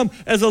to come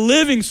as a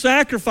living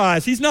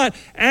sacrifice. He's not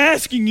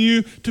asking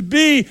you to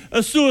be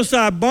a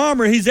suicide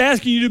bomber. He's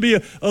asking you to be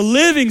a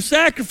living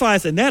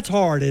sacrifice. And that's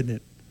hard, isn't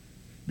it?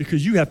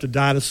 Because you have to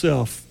die to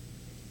self.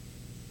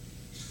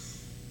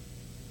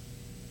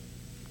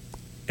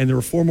 And there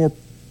were 4 more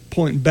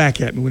pointing back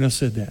at me when I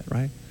said that,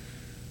 right?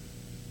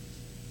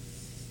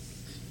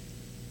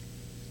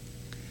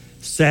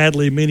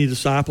 Sadly, many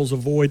disciples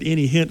avoid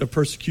any hint of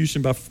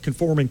persecution by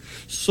conforming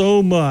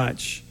so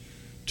much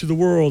to the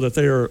world that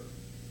they are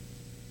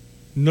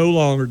no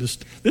longer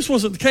This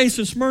wasn't the case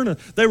in Smyrna.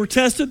 They were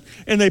tested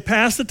and they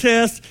passed the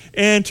test,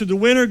 and to the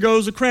winner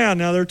goes a crown.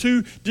 Now, there are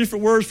 2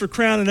 different words for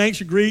crown in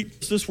ancient Greek.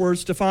 This word,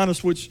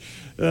 Stephanos, which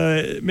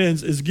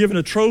means is given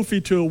a trophy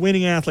to a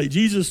winning athlete.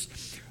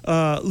 Jesus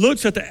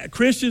looks at the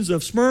Christians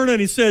of Smyrna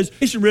and he says,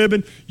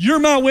 "Ribbon, you're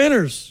my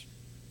winners.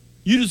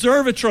 You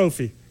deserve a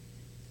trophy."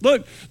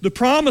 Look, the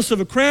promise of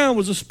a crown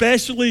was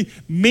especially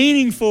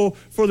meaningful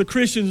for the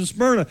Christians in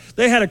Smyrna.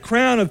 They had a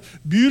crown of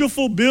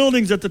beautiful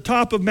buildings at the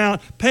top of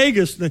Mount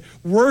Pagus, the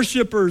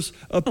worshipers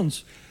of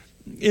crowns.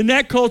 In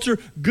that culture,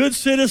 good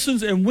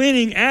citizens and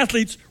winning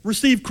athletes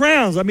received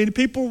crowns. I mean,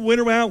 people went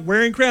around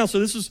wearing crowns. So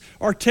this is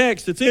our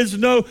text. It says,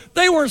 no,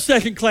 they weren't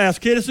second-class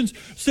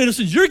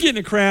citizens. You're getting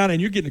a crown, and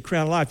you're getting a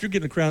crown of life. You're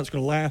getting a crown that's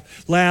going to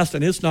last,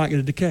 and it's not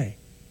going to decay.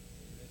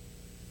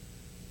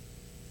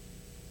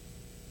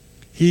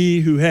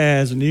 He who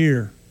has an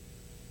ear.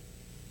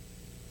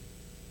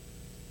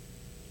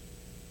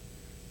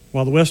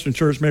 While the Western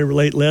church may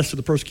relate less to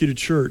the persecuted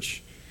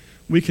church,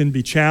 we can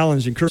be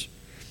challenged and encouraged.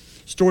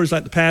 Stories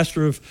like the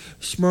pastor of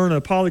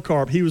Smyrna,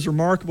 Polycarp, he was a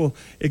remarkable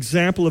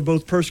example of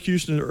both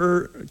persecution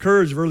and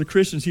courage of early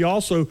Christians. He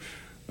also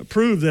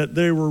proved that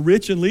they were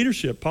rich in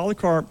leadership.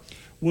 Polycarp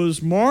was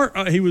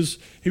he was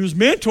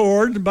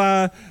mentored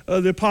by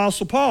the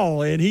Apostle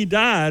Paul, and he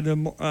died,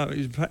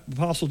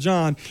 Apostle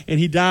John, and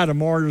he died a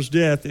martyr's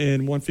death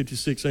in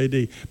 156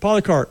 A.D.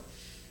 Polycarp,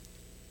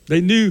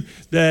 they knew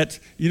that,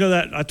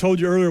 that I told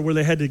you earlier where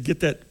they had to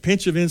get that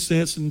pinch of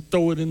incense and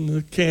throw it in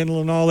the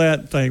candle and all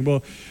that thing.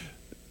 Well,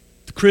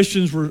 the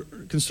Christians were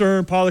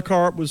concerned.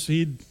 Polycarp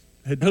he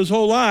had his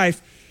whole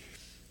life,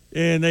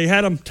 and they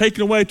had him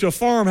taken away to a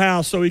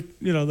farmhouse so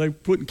they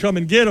wouldn't come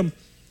and get him.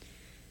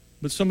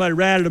 But somebody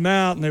ratted him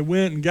out, and they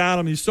went and got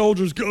him. These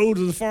soldiers go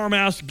to the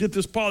farmhouse to get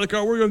this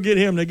Polycarp. We're going to get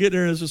him. And they get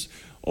there, and there's this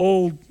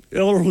old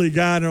elderly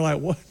guy, and they're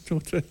like, what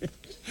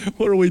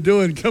are we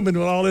doing coming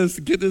with all this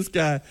to get this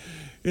guy?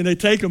 And they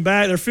take him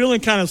back. They're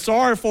feeling kind of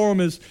sorry for him,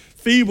 his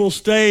feeble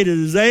state at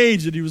his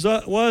age that he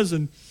was.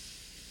 And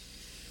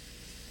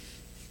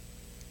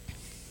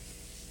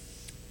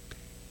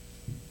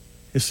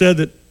it said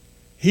that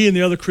he and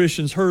the other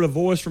Christians heard a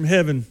voice from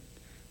heaven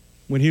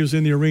when he was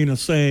in the arena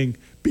saying,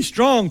 "Be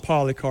strong,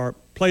 Polycarp,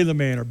 play the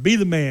man," or "Be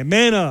the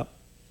man up."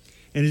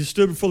 And he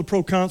stood before the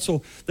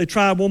proconsul. They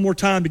tried one more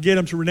time to get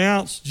him to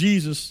renounce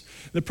Jesus.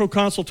 The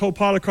proconsul told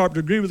Polycarp to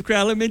agree with the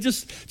crowd. "Let me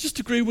just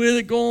agree with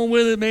it, go on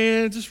with it,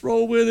 man. Just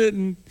roll with it,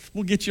 and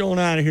we'll get you on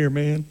out of here,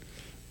 man."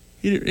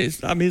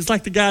 It's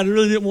like the guy that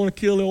really didn't want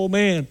to kill the old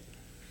man.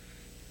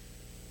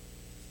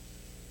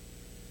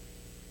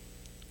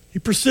 He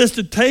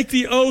persisted, "Take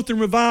the oath and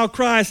revile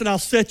Christ, and I'll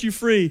set you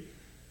free."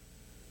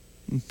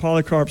 And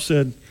Polycarp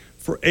said,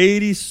 "For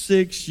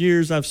 86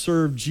 years I've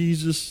served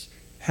Jesus.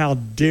 How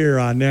dare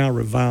I now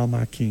revile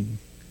my king?"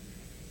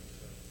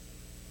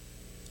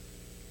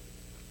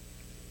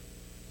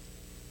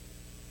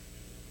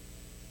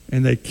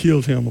 And they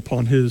killed him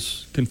upon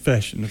his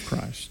confession of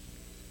Christ.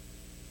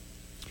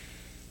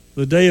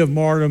 The day of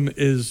martyrdom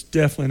is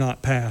definitely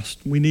not past.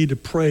 We need to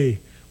pray.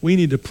 We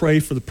need to pray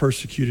for the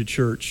persecuted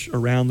church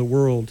around the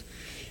world.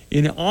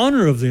 In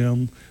honor of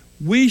them,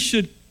 we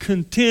should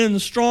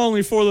contend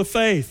strongly for the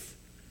faith.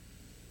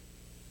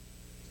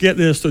 Get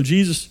this, though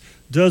Jesus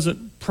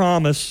doesn't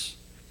promise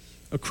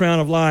a crown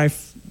of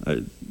life,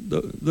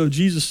 though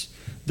Jesus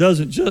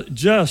doesn't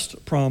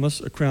just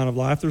promise a crown of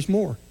life, there's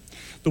more.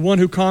 The one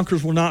who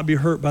conquers will not be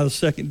hurt by the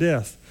second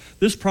death.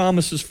 This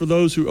promise is for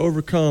those who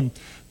overcome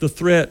the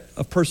threat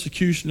of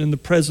persecution and the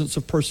presence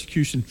of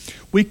persecution.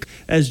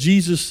 As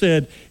Jesus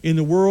said, "In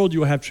the world you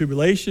will have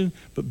tribulation,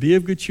 but be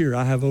of good cheer,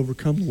 I have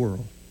overcome the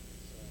world."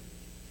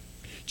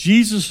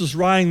 Jesus is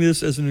writing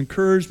this as an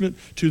encouragement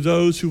to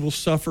those who will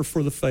suffer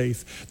for the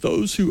faith.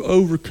 Those who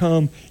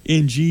overcome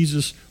in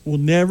Jesus will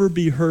never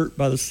be hurt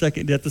by the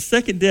second death. The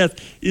second death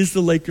is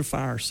the lake of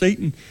fire.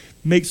 Satan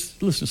makes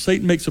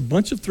a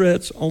bunch of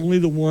threats, only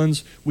the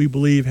ones we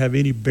believe have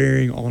any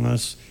bearing on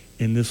us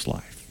in this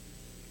life.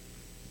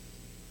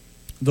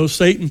 Though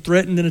Satan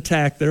threatened and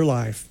attacked their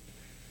life,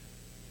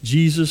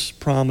 Jesus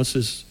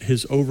promises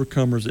his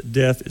overcomers that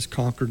death is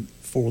conquered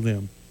for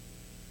them.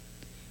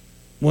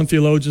 One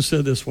theologian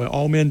said this way,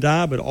 "All men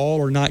die, but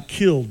all are not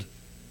killed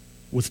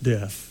with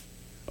death."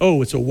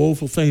 Oh, it's a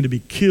woeful thing to be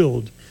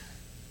killed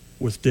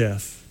with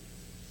death.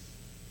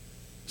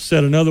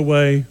 Said another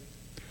way,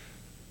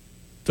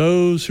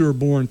 those who are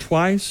born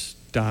twice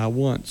die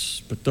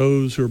once, but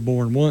those who are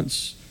born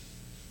once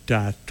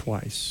die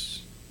twice.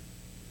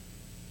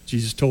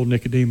 Jesus told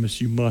Nicodemus,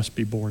 "You must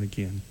be born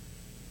again."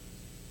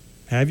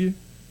 Have you?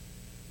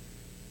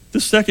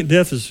 This second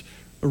death is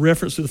a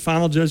reference to the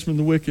final judgment of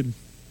the wicked.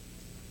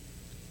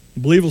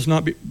 Believers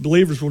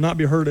will not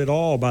be hurt at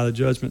all by the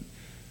judgment.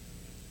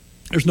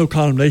 There's no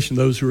condemnation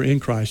of those who are in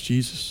Christ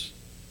Jesus.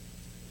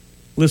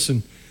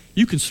 Listen,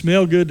 You can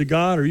smell good to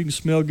God or you can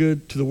smell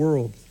good to the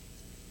world.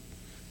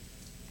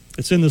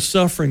 It's in the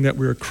suffering that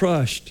we are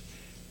crushed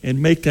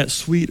and make that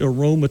sweet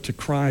aroma to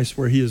Christ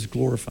where he is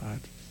glorified.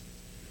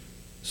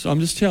 So I'm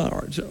just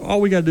telling you, all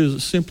we got to do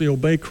is simply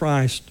obey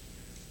Christ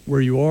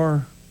where you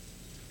are.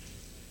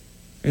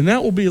 And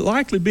that will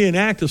likely be an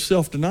act of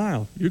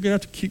self-denial. You're going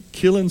to have to keep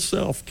killing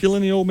self,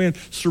 killing the old man,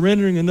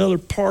 surrendering another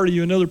part of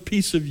you, another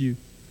piece of you.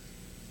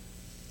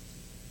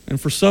 And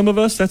for some of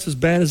us, that's as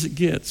bad as it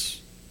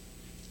gets.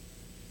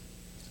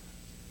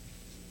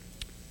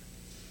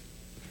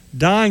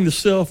 Dying to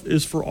self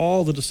is for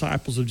all the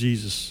disciples of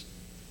Jesus.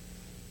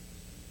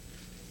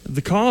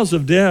 The cause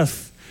of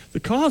death,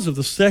 the cause of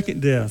the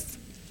second death,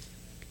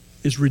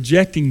 is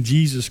rejecting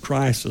Jesus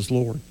Christ as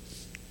Lord.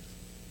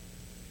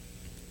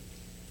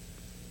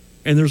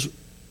 And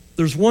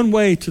there's one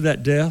way to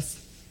that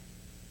death,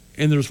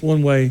 and there's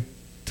one way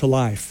to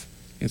life.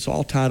 It's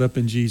all tied up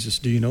in Jesus.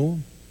 Do you know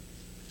him?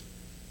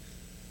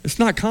 It's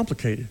not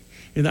complicated.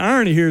 And the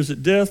irony here is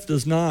that death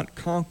does not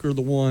conquer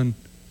the one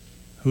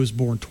who is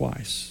born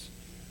twice.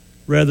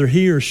 Rather,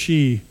 he or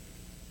she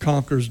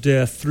conquers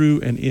death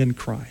through and in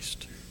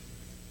Christ.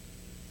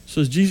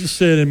 So as Jesus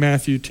said in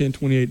Matthew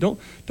 10:28,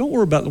 don't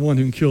worry about the one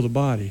who can kill the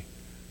body,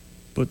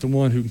 but the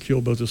one who can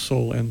kill both the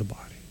soul and the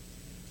body.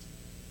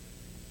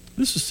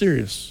 This is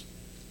serious.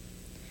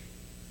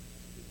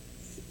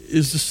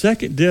 Is the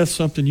second death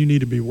something you need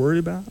to be worried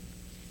about?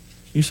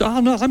 You say, oh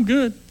no, I'm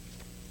good.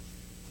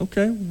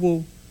 Okay,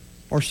 well,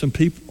 are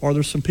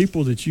there some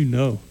people that you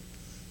know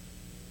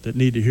that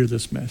need to hear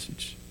this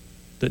message,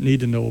 that need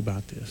to know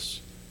about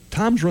this?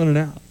 Time's running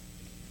out.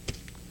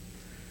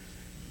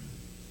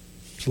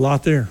 There's a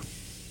lot there.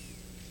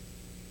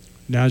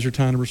 Now's your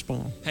time to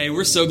respond. Hey,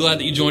 we're so glad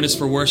that you joined us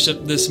for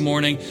worship this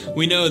morning.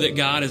 We know that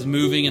God is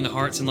moving in the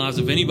hearts and lives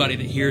of anybody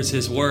that hears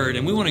his word,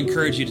 and we want to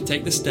encourage you to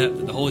take the step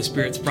that the Holy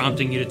Spirit's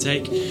prompting you to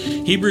take.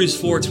 Hebrews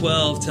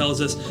 4:12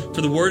 tells us, "For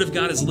the word of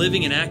God is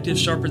living and active,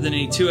 sharper than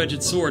any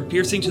two-edged sword,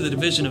 piercing to the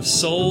division of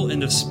soul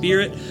and of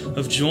spirit,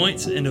 of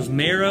joints and of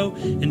marrow,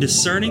 and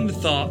discerning the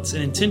thoughts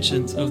and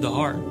intentions of the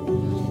heart."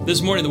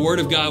 This morning, the Word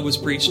of God was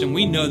preached, and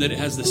we know that it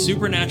has the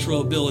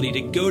supernatural ability to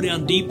go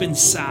down deep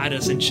inside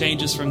us and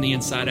change us from the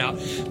inside out.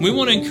 We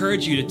want to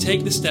encourage you to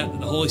take the step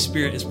that the Holy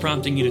Spirit is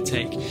prompting you to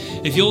take.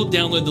 If you'll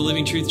download the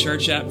Living Truth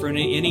Church app for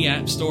any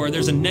app store,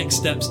 there's a Next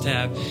Steps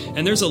tab,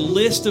 and there's a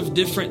list of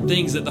different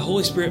things that the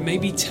Holy Spirit may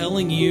be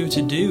telling you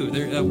to do.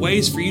 There are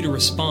ways for you to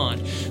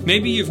respond.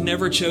 Maybe you've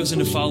never chosen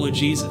to follow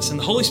Jesus, and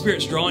the Holy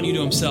Spirit's drawing you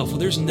to himself. Well,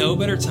 there's no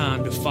better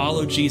time to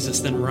follow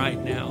Jesus than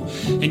right now.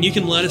 And you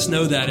can let us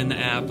know that in the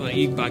app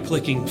by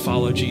clicking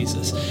Follow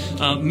Jesus.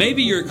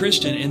 Maybe you're a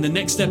Christian and the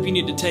next step you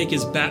need to take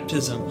is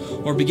baptism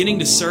or beginning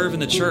to serve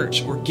in the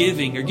church or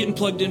giving or getting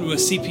plugged into a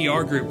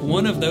CPR group.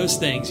 One of those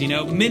things,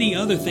 many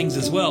other things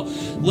as well.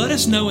 Let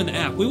us know in the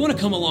app. We want to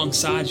come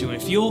alongside you.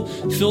 And if you'll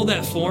fill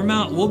that form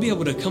out, we'll be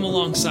able to come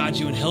alongside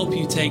you and help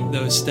you take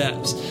those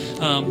steps.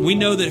 We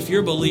know that if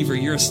you're a believer,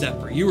 you're a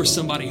stepper. You are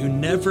somebody who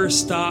never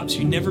stops.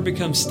 You never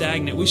become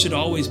stagnant. We should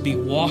always be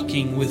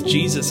walking with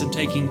Jesus and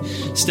taking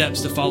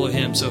steps to follow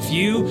him. So if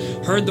you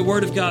heard the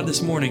word of God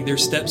this morning,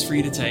 there's steps for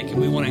you to take,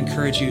 and we want to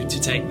encourage you to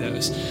take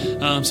those.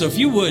 So if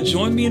you would,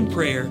 join me in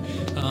prayer.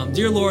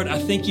 Dear Lord, I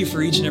thank you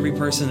for each and every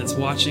person that's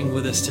watching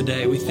with us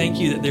today. We thank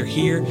you that they're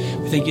here.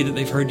 We thank you that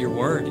they've heard your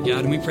word,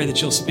 God, and we pray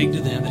that you'll speak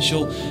to them, that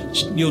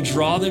you'll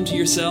draw them to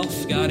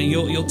yourself, God, and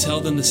you'll tell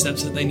them the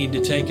steps that they need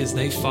to take as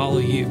they follow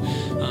you.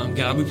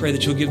 God, we pray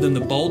that you'll give them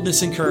the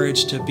boldness and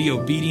courage to be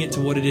obedient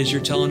to what it is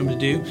you're telling them to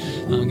do.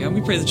 God,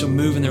 we pray that you'll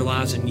move in their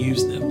lives and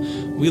use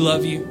them. We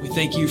love you. We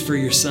thank you for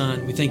your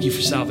Son. We thank you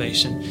for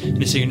salvation.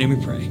 And it's in your name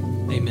we pray.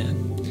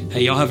 Amen.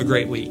 Hey, y'all have a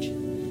great week.